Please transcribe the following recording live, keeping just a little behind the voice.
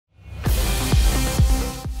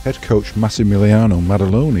Head coach Massimiliano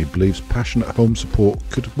Maddaloni believes passionate home support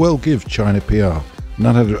could well give China PR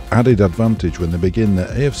an added advantage when they begin their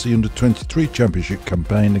AFC Under-23 Championship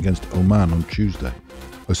campaign against Oman on Tuesday.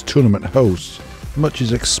 As tournament hosts, much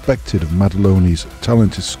is expected of Maddaloni's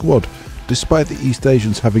talented squad, despite the East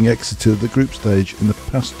Asians having exited the group stage in the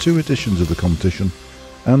past two editions of the competition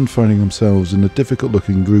and finding themselves in a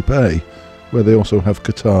difficult-looking Group A, where they also have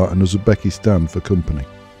Qatar and Uzbekistan for company.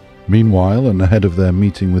 Meanwhile, and ahead of their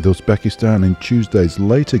meeting with Uzbekistan in Tuesday's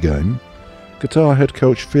later game, Qatar head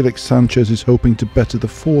coach Felix Sanchez is hoping to better the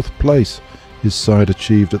fourth place his side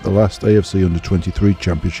achieved at the last AFC Under-23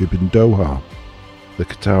 Championship in Doha. The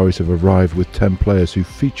Qataris have arrived with 10 players who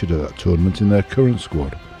featured at that tournament in their current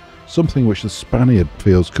squad, something which the Spaniard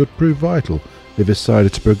feels could prove vital if his side are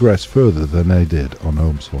to progress further than they did on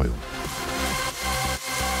home soil.